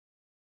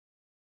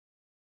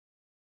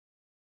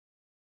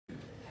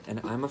And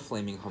I'm a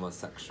flaming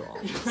homosexual,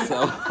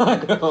 so I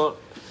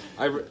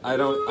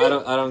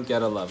don't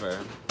get a lover.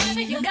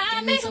 You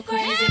got me so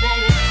crazy,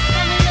 baby.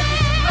 Got me looking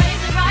so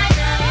crazy right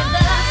now. Your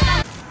love's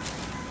not.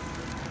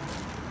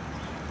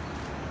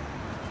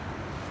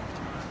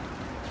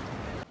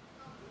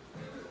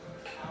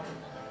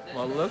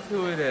 Well, look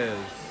who it is.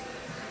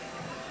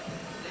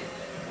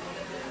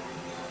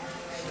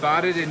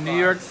 Spotted in New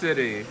York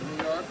City.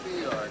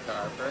 New York,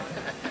 Harper.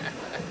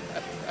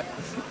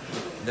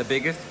 The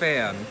biggest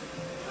fan.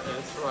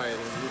 That's right,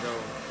 and you know,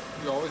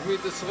 you always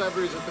meet the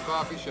celebrities at the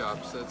coffee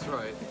shops, that's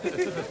right.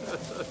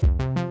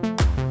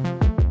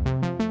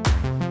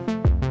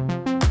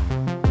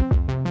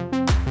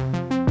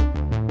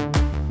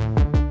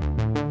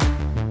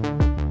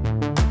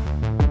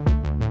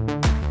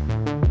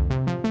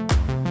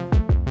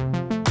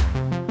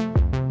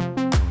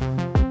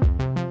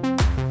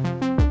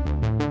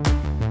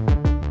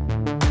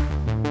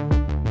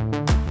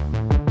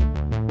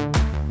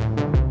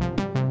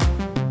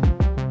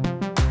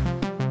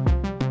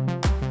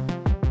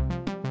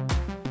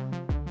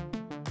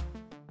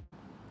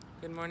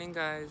 Good morning,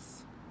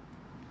 guys.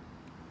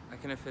 I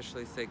can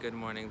officially say good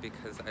morning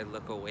because I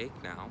look awake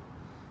now.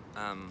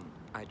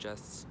 I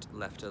just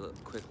left a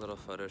quick little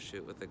photo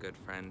shoot with a good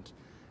friend.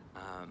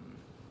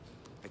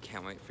 I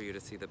can't wait for you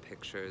to see the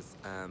pictures.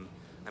 I'm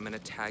gonna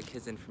tag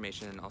his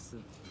information and also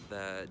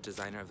the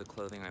designer of the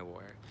clothing I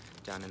wore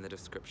down in the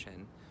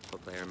description.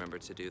 Hopefully I remember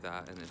to do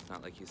that, and it's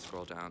not like you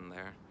scroll down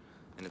there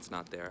and it's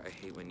not there. I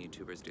hate when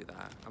YouTubers do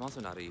that. I'm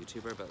also not a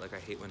YouTuber, but like I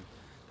hate when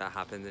that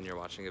happens and you're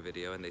watching a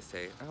video and they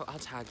say, oh, I'll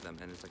tag them,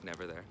 and it's like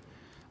never there.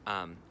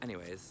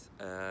 Anyways,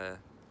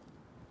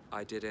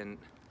 I didn't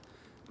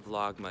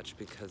vlog much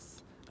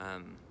because I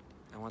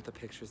want the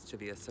pictures to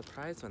be a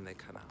surprise when they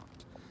come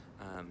out.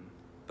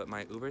 But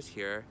my Uber's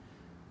here,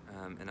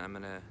 and I'm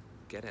gonna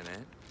get in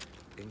it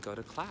and go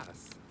to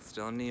class.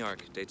 Still in New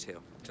York, day 2.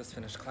 Just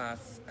finished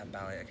class at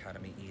Ballet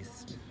Academy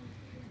East.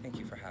 Thank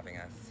you for having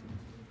us.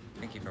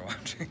 Thank you for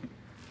watching.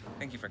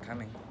 Thank you for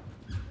coming.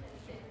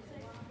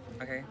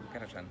 Okay,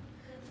 got it done.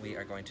 We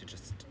are going to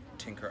just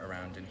tinker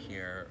around in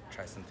here,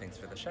 try some things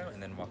for the show, and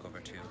then walk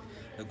over to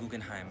the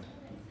Guggenheim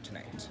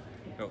tonight.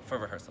 Go for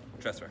rehearsal,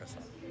 dress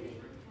rehearsal.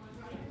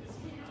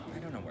 I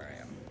don't know where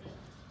I am.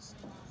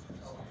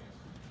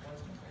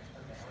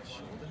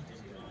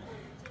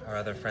 Our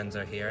other friends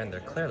are here, and they're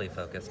clearly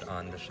focused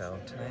on the show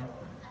tonight.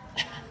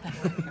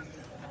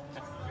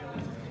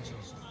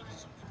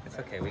 It's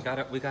okay. We got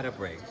a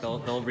break.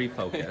 They'll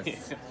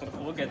refocus.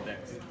 We'll get there.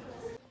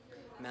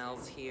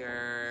 Mel's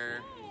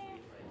here,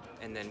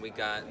 and then we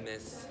got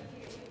Miss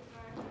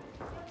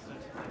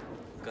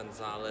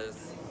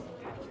Gonzalez.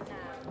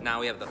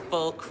 Now we have the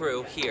full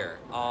crew here,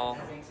 all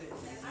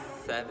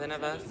 7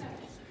 of us.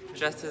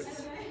 Jess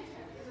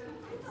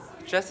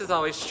is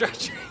always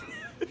stretching.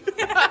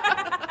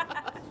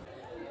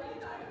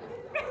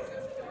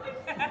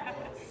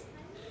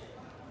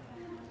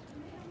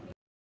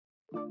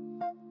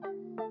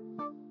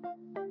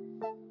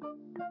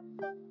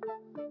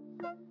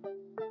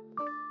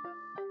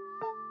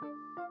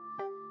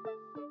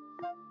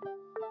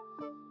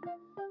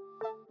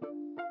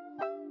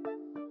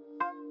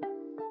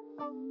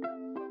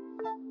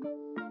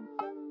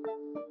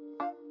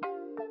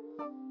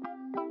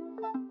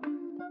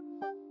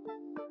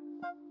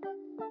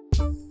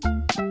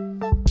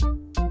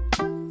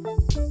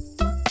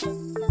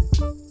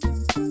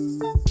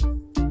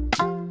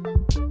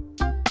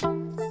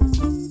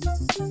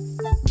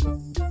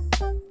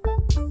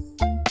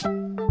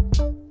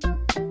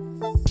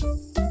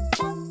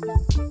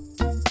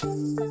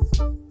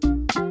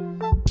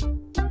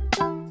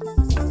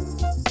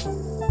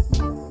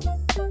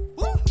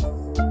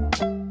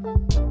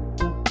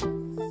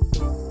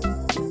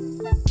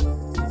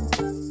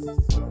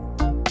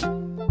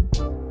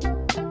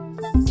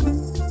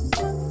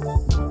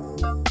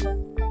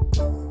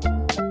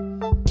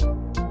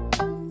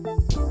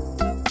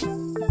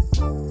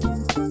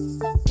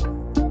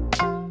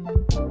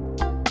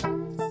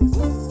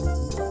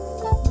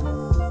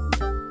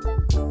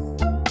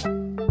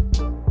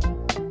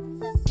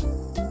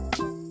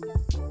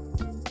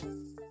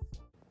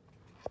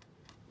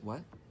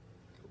 What?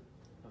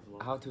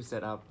 How to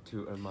set up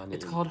to earn money.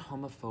 It's called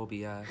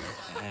homophobia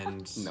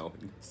and No.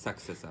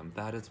 sexism.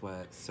 That is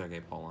what Sergei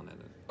Polonin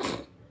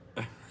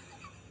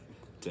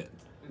did.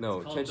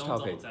 No, change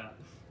topic.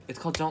 It's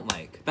called Don't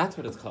Like. That's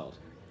what it's called.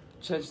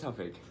 Change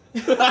topic.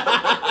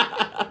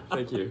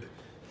 Thank you.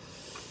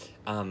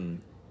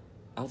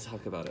 I'll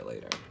talk about it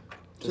later.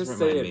 Just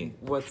remind say it. me.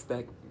 What's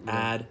that?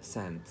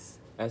 AdSense.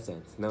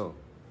 Essence. No.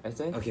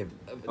 Essence? Okay,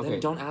 Okay. then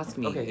don't ask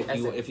me Okay,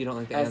 if you don't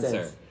like the Essence.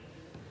 answer.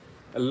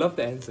 I love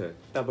the answer.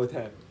 Double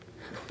tap.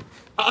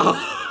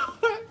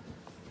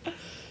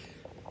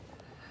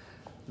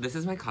 This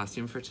is my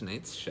costume for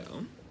tonight's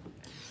show.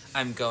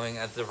 I'm going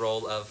as the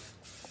role of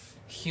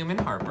Human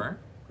Harper.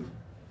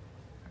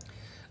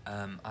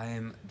 I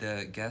am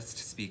the guest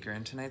speaker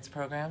in tonight's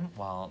program,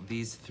 while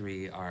these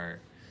 3 are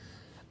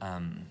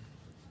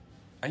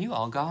you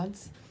all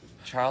gods?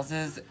 Charles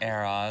is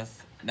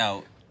Eros.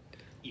 No.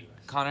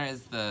 Connor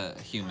is the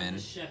human.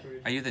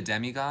 Shepherd. Are you the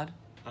demigod?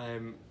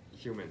 I'm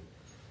human.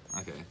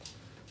 Okay.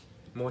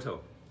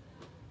 Mortal.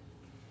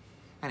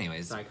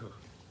 Anyways. Cycle.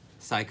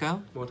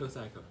 Psycho?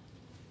 Motorcycle.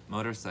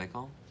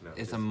 Motorcycle? No,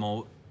 It's just- a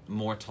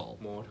mortal.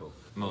 Mortal.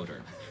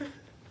 Motor.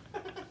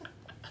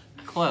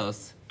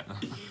 Close.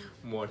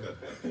 Mortar.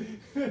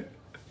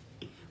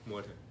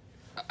 Mortar.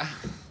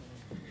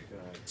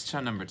 It's show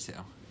number 2.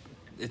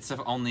 It's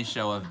the only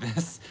show of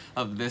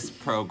this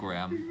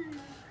program.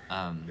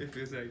 It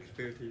feels like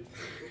 30.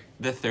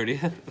 The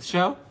 30th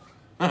show?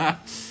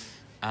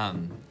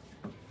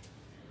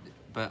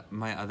 But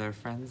my other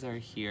friends are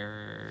here.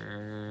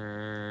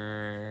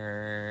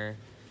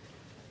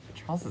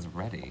 Charles is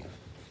ready.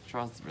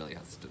 Charles really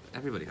has to,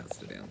 everybody has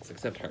to dance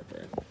except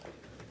Harper.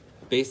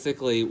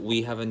 Basically,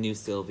 we have a new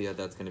Sylvia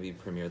that's going to be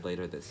premiered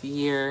later this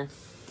year.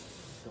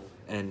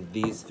 And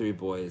these 3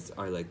 boys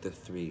are like the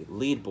 3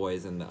 lead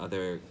boys, and the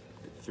other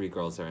 3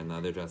 girls are in the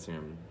other dressing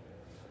room.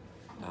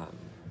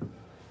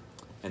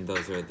 And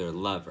those are their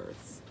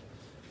lovers.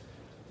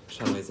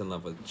 Chunwei's in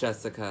love with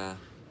Jessica.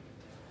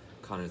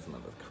 Connor's in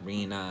love with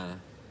Karina.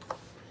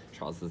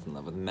 Charles is in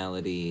love with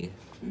Melody.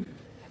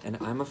 And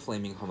I'm a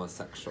flaming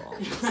homosexual,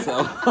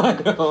 so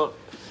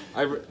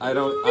I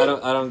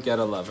don't get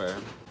a lover.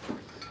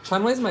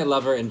 Chunwei's my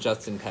lover in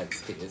Justin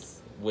Peck's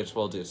piece, which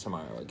we'll do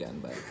tomorrow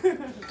again. But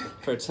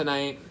for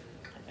tonight,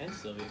 And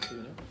Sylvia too,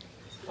 no?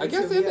 I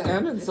guess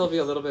and in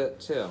Sylvia a little bit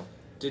too.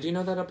 Did you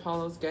know that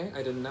Apollo's gay?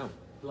 I didn't know.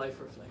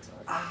 Life reflects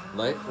art.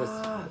 Life was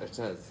it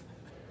says.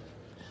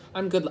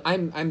 I'm good.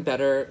 I'm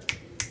better.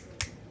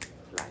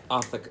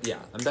 Off the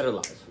I'm better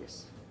live.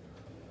 Yes.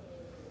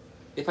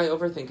 If I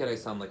overthink it, I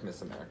sound like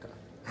Miss America.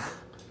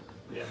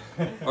 Yeah.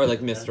 Or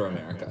like Mr.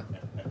 America.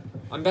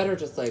 I'm better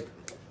just like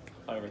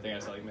I overthink I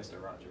sound like Mr.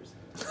 Rogers.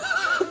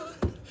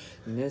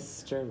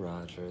 Mr.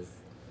 Rogers.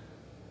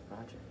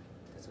 Roger.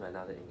 That's my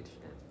another English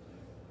name.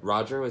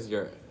 Roger was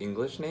your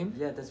English name?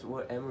 Yeah, that's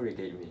what Emery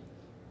gave me.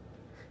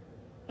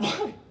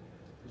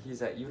 He's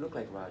like, you look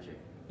like Roger.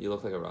 You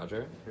look like a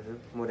Roger?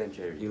 More than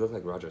Jerry. You look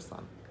like Roger's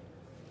son.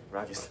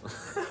 Roger's.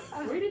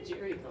 Where did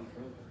Jerry come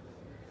from?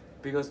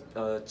 Because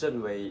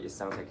Zhenwei, it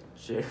sounds like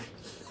Jerry.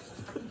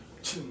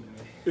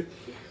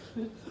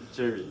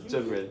 Jerry.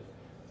 Zhenwei.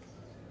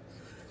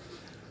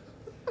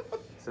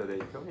 So they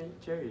call me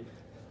Jerry.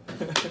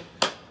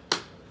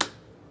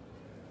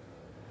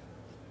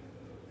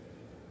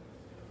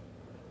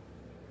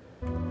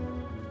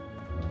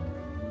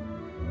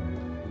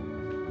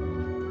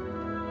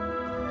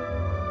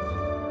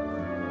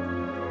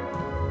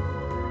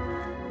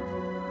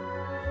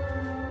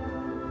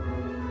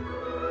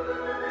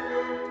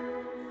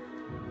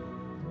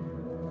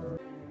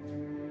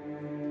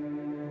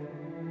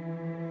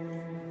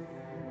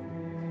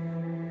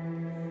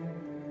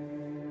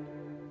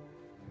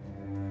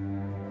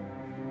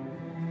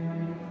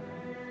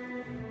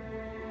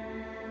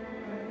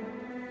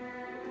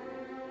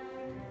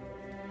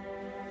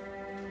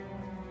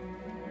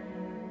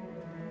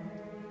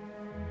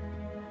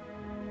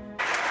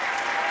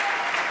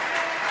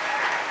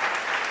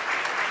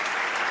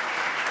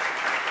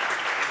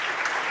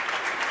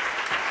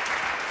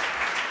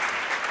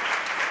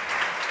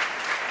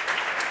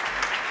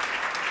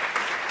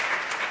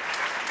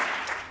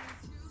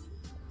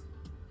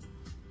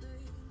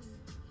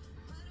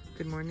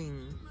 Good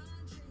morning.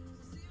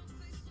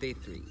 Day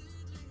 3.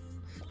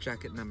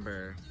 Jacket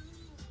number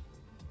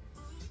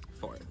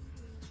 4.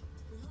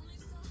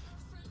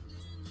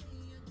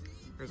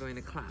 We're going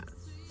to class.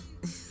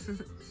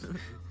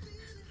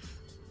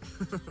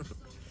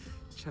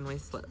 Chunwei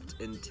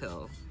slept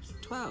until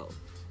 12.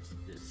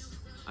 Yes.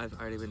 I've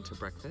already been to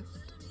breakfast.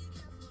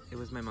 It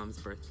was my mom's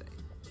birthday.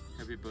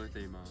 Happy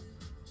birthday, Mom.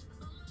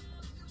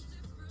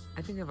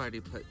 I think I've already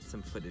put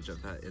some footage of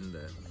that in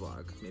the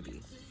vlog,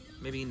 maybe.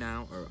 Maybe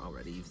now or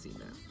already you've seen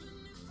it.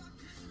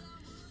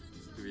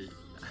 We.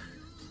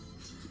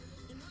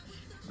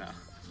 No.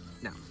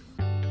 No.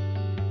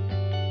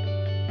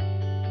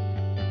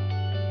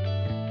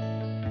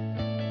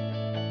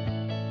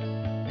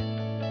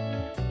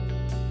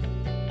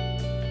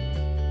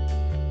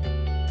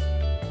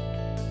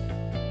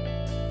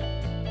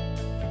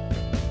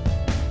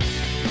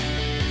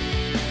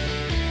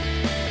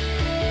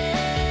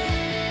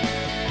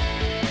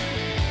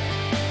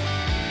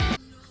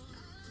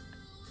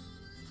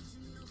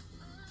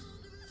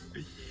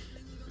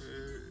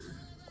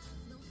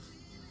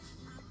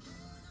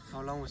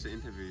 How long was the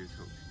interview you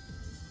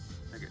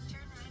took?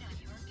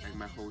 Like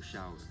my whole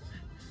shower.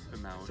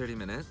 An hour. 30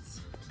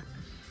 minutes.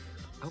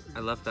 Oh, I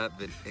love that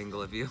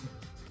angle of you.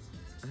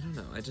 I don't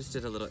know. I just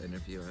did a little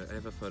interview. I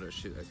have a photo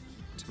shoot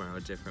tomorrow,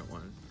 a different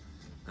one.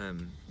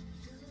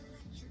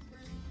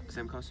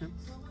 Same costume?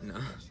 No,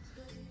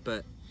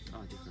 but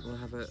Oh,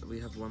 different. we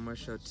have one more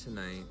show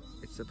tonight.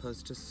 It's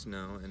supposed to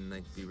snow and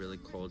like be really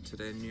cold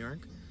today in New York,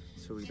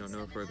 so we don't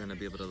know if we're gonna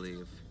be able to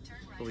leave.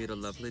 But we had a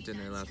lovely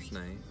dinner last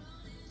night.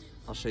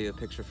 I'll show you a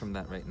picture from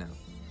that right now.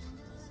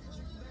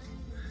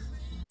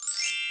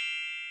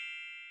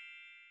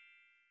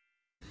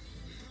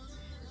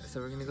 So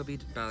we're gonna go be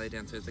ballet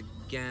dancers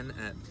again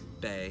at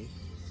Bay.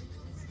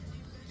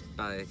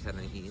 Ballet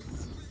Academy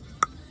East.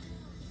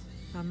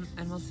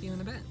 And we'll see you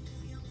in a bit.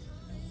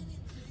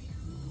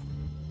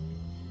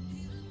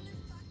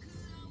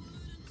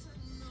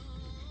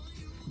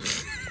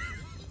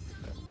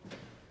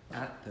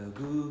 At the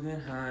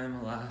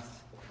Guggenheim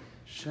last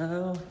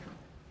show.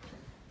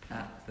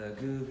 At the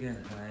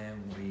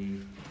Guggenheim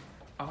we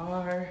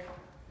are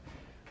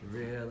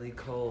really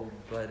cold,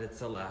 but it's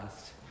the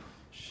last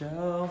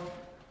show.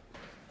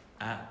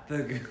 At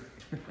the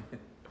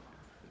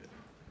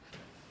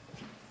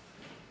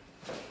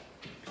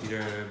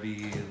Peter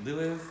B.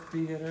 Lewis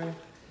Theater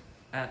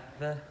at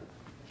the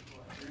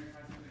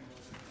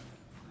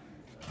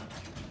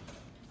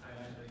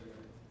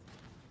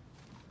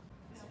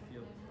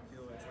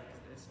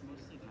It's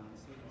mostly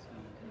downstage, so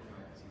you can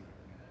convert to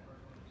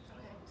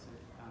so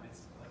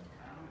it's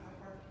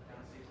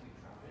downstage we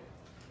traffic.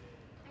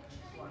 I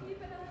try to keep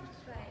it up,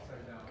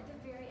 but at the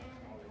very end,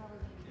 I probably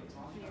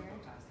be here.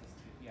 Past this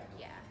too. Yeah.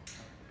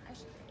 Yeah, I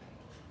should.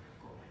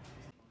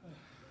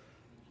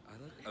 I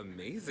look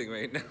amazing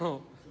right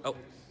now. Oh.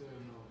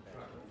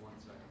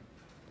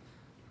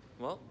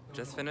 Well,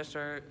 just finished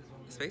our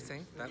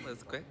spacing. That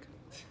was quick.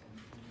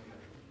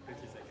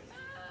 50 seconds.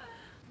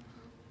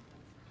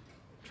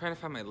 Trying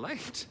to find my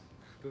light.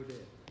 Go there.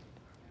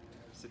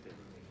 Sit there.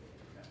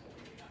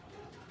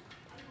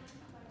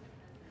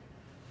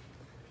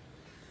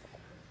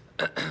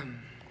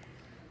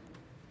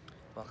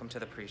 Welcome to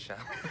the pre-show.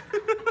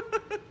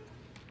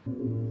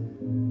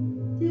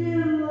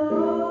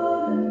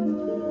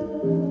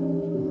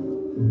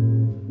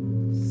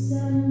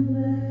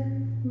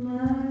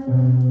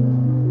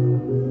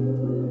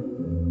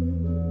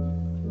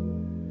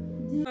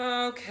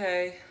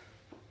 Okay.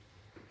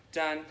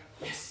 Done.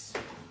 Yes.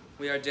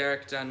 We are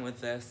Derek done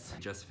with this.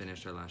 Just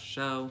finished our last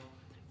show.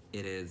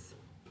 It is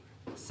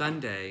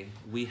Sunday.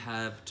 We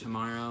have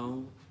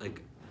tomorrow,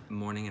 like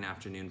morning and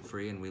afternoon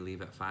free, and we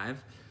leave at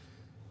 5.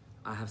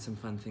 I have some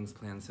fun things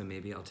planned, so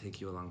maybe I'll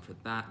take you along for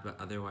that. But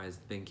otherwise,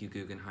 thank you,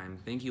 Guggenheim.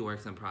 Thank you,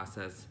 Works in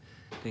Process.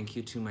 Thank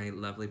you to my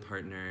lovely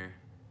partner,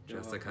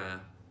 Jessica,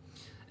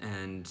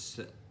 and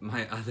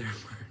my other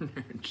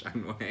partner,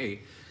 John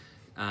Wei.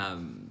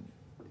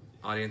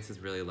 Audiences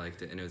really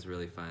liked it, and it was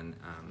really fun.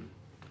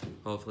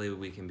 Hopefully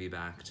we can be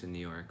back to New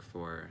York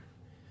for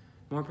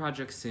more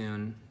projects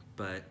soon,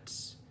 but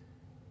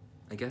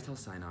I guess I'll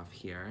sign off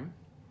here.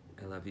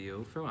 I love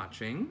you for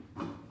watching.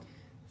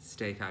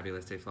 Stay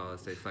fabulous, stay flawless,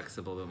 stay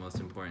flexible, but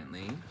most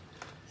importantly,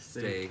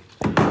 stay...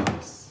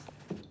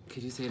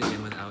 Could you say it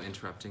again without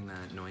interrupting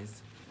that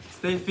noise?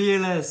 Stay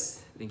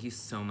fearless. Thank you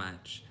so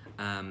much.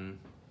 And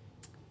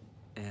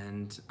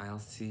I'll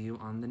see you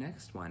on the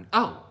next one.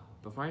 Oh,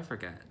 before I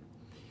forget,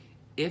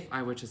 if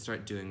I were to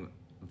start doing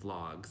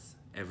vlogs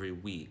every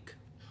week,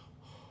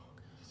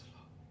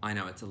 I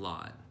know it's a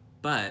lot,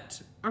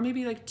 but, or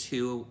maybe like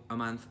 2 a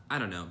month, I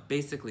don't know.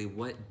 Basically,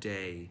 what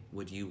day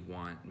would you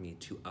want me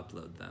to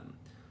upload them?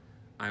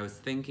 I was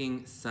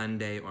thinking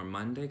Sunday or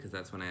Monday, because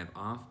that's when I have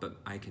off, but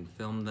I can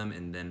film them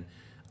and then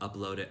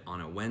upload it on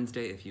a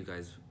Wednesday if you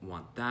guys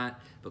want that.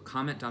 But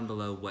comment down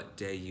below what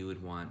day you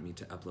would want me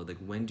to upload. Like,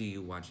 when do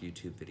you watch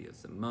YouTube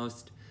videos the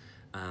most?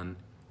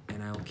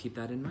 And I will keep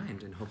that in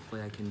mind, and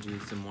hopefully I can do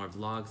some more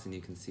vlogs and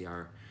you can see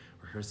our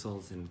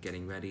rehearsals and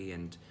getting ready,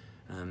 and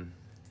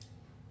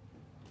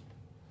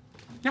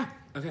yeah,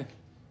 okay.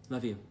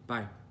 Love you.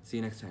 Bye. See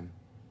you next time.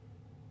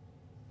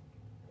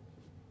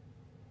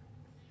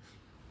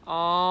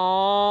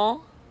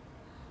 Aww.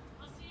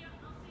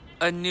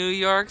 A New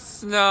York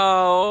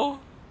snow.